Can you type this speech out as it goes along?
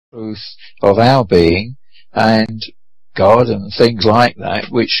truth of our being and God and things like that,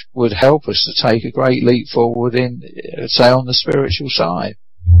 which would help us to take a great leap forward in, say, on the spiritual side.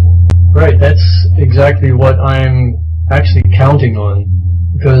 Right, that's exactly what I'm actually counting on.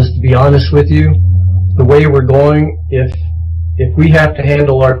 Because to be honest with you, the way we're going, if we have to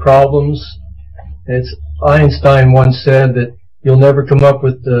handle our problems, it's Einstein once said that you'll never come up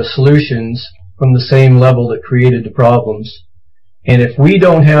with the solutions from the same level that created the problems. And if we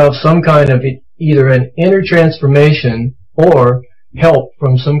don't have some kind of either an inner transformation or help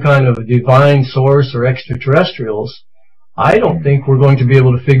from some kind of a divine source or extraterrestrials, I don't think we're going to be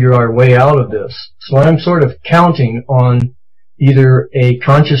able to figure our way out of this. So I'm sort of counting on either a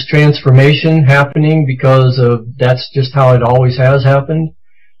conscious transformation happening because of that's just how it always has happened,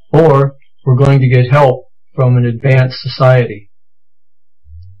 or we're going to get help from an advanced society.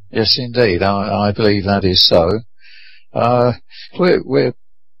 Yes, indeed. I believe that is so. We're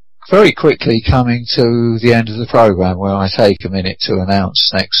very quickly coming to the end of the program, where I take a minute to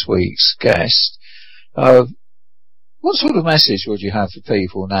announce next week's guest. What sort of message would you have for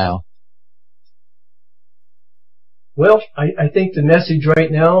people now? Well, I think the message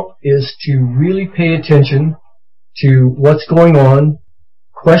right now is to really pay attention to what's going on,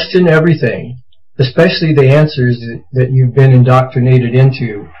 question everything, especially the answers that you've been indoctrinated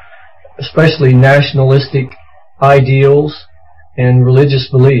into, especially nationalistic ideals and religious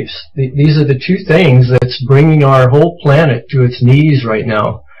beliefs. These are the two things that's bringing our whole planet to its knees right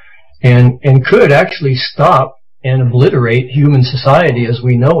now, and could actually stop and obliterate human society as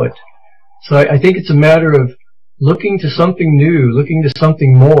we know it. So I think it's a matter of looking to something new, looking to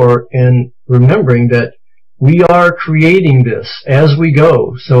something more, and remembering that we are creating this as we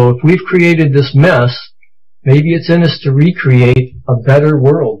go. So if we've created this mess, maybe it's in us to recreate a better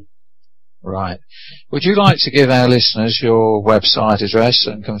world. Right. Would you like to give our listeners your website address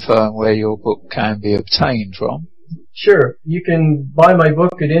and confirm where your book can be obtained from? Sure. You can buy my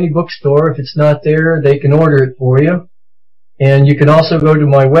book at any bookstore. If it's not there, they can order it for you. And you can also go to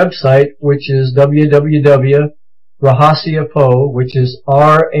my website, which is www.rahasyapoe, which is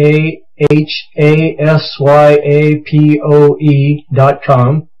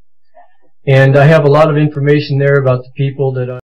RAHASYAPOE.com. And I have a lot of information there about the people that